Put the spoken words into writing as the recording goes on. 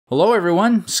Hello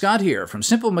everyone, Scott here from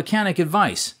Simple Mechanic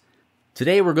Advice.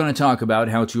 Today we're going to talk about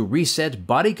how to reset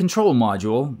Body Control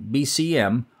Module,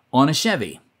 BCM, on a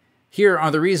Chevy. Here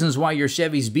are the reasons why your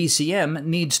Chevy's BCM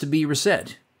needs to be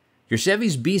reset. Your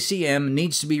Chevy's BCM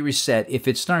needs to be reset if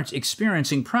it starts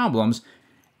experiencing problems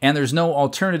and there's no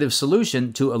alternative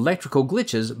solution to electrical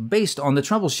glitches based on the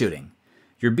troubleshooting.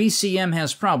 Your BCM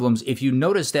has problems if you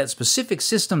notice that specific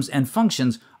systems and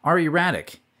functions are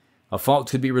erratic. A fault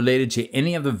could be related to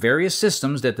any of the various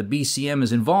systems that the BCM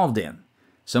is involved in.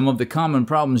 Some of the common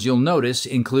problems you'll notice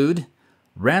include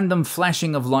random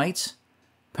flashing of lights,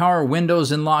 power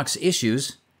windows and locks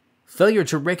issues, failure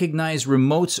to recognize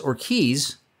remotes or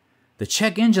keys, the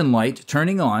check engine light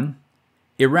turning on,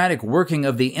 erratic working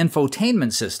of the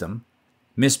infotainment system,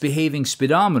 misbehaving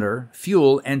speedometer,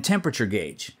 fuel, and temperature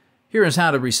gauge. Here is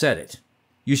how to reset it.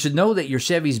 You should know that your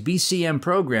Chevy's BCM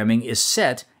programming is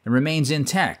set and remains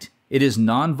intact. It is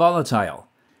non-volatile.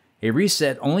 A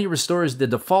reset only restores the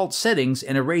default settings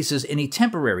and erases any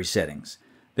temporary settings.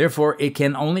 Therefore, it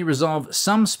can only resolve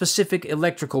some specific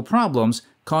electrical problems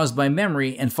caused by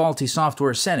memory and faulty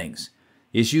software settings.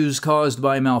 Issues caused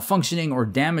by malfunctioning or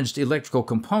damaged electrical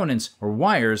components or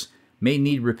wires may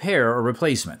need repair or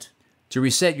replacement. To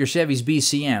reset your Chevy's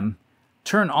BCM,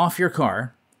 turn off your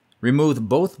car, remove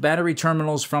both battery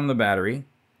terminals from the battery.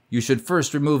 You should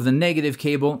first remove the negative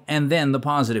cable and then the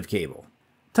positive cable.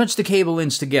 Touch the cable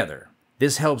ends together.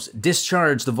 This helps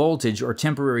discharge the voltage or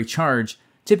temporary charge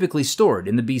typically stored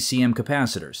in the BCM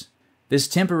capacitors. This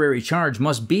temporary charge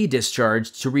must be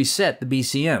discharged to reset the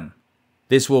BCM.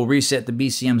 This will reset the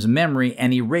BCM's memory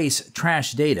and erase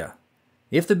trash data.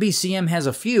 If the BCM has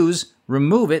a fuse,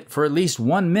 remove it for at least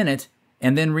 1 minute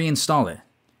and then reinstall it.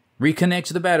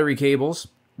 Reconnect the battery cables.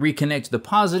 Reconnect the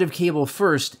positive cable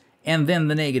first and then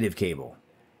the negative cable.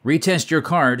 Retest your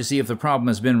car to see if the problem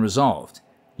has been resolved.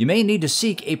 You may need to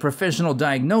seek a professional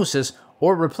diagnosis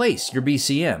or replace your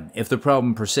BCM if the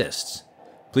problem persists.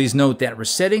 Please note that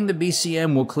resetting the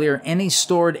BCM will clear any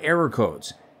stored error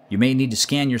codes. You may need to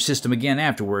scan your system again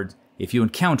afterward if you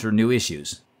encounter new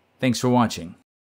issues. Thanks for watching.